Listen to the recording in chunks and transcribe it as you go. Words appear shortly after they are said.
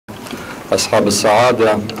أصحاب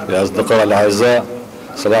السعادة، يا أصدقاء الأعزاء،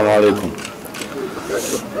 السلام عليكم.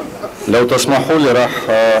 لو تسمحوا لي راح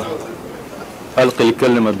ألقي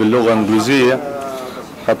الكلمة باللغة الإنجليزية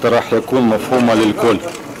حتى راح يكون مفهومة للكل.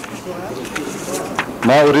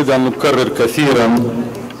 ما أريد أن أكرر كثيرا،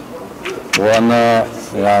 وأنا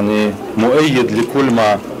يعني مؤيد لكل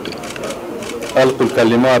ما ألقوا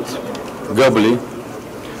الكلمات قبلي،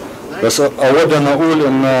 بس أود أن أقول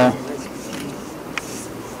أن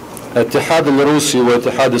الاتحاد الروسي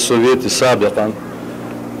والاتحاد السوفيتي سابقا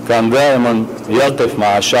كان دائما يقف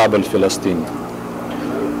مع الشعب الفلسطيني،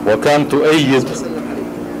 وكان تؤيد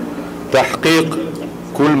تحقيق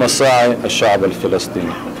كل مساعي الشعب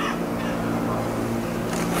الفلسطيني.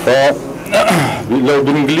 فلو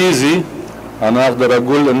بالإنجليزي أنا أقدر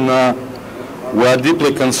أقول أن we are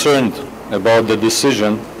deeply concerned about the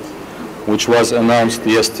decision which was announced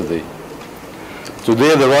yesterday.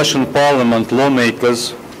 Today the Russian parliament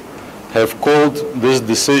lawmakers have called this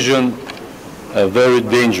decision a very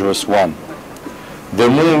dangerous one. The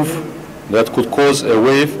move that could cause a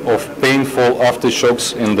wave of painful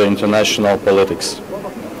aftershocks in the international politics.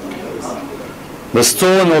 The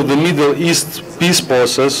stalling of the Middle East peace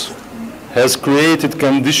process has created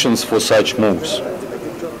conditions for such moves.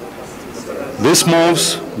 These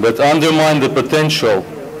moves that undermine the potential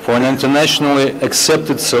for an internationally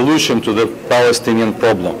accepted solution to the Palestinian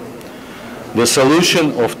problem, the solution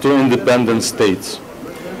of two independent states,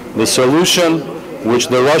 the solution which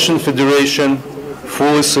the Russian Federation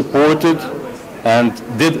fully supported and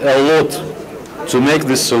did a lot to make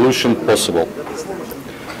this solution possible.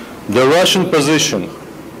 The Russian position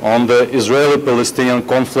on the Israeli-Palestinian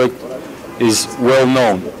conflict is well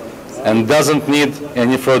known and doesn't need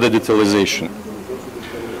any further detailization.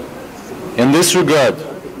 In this regard,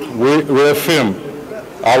 we reaffirm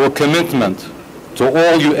our commitment to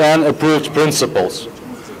all UN-approved principles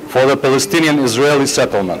for the Palestinian-Israeli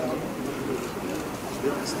settlement.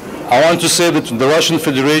 I want to say that the Russian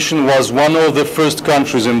Federation was one of the first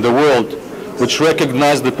countries in the world which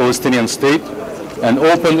recognized the Palestinian state and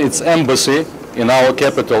opened its embassy in our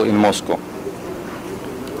capital in Moscow.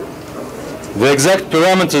 The exact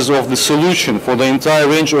parameters of the solution for the entire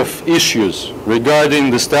range of issues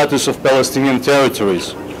regarding the status of Palestinian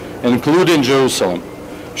territories, including Jerusalem,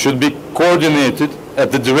 should be coordinated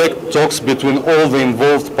at the direct talks between all the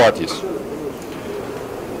involved parties.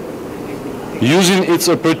 Using its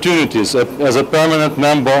opportunities as a permanent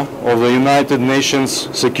member of the United Nations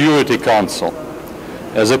Security Council,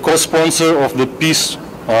 as a co-sponsor of the peace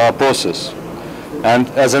process, and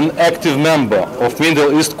as an active member of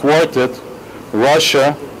Middle East Quartet,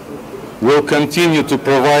 Russia will continue to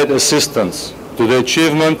provide assistance to the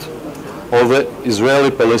achievement of the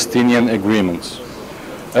Israeli-Palestinian agreements.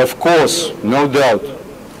 Of course, no doubt,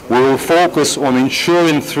 we will focus on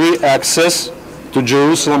ensuring free access to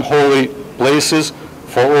Jerusalem holy places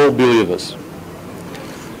for all believers.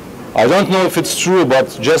 I don't know if it's true,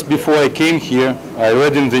 but just before I came here, I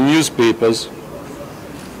read in the newspapers,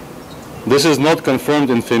 this is not confirmed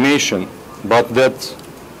information, but that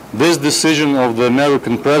this decision of the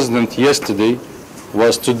American president yesterday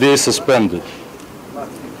was today suspended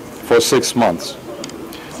for 6 months.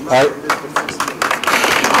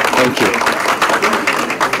 Thank you.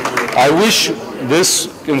 I wish this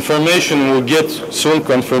information will get soon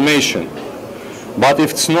confirmation, but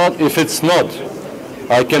if it's not,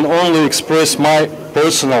 I can only express my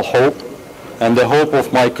personal hope and the hope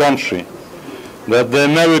of my country that the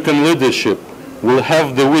American leadership will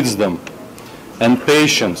have the wisdom and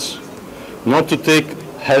patience not to take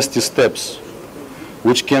hasty steps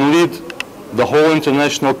which can lead the whole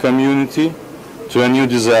international community to a new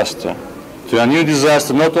disaster. To a new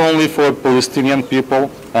disaster not only for Palestinian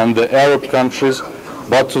people and the Arab countries,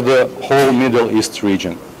 but to the whole Middle East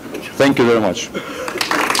region. Thank you very much.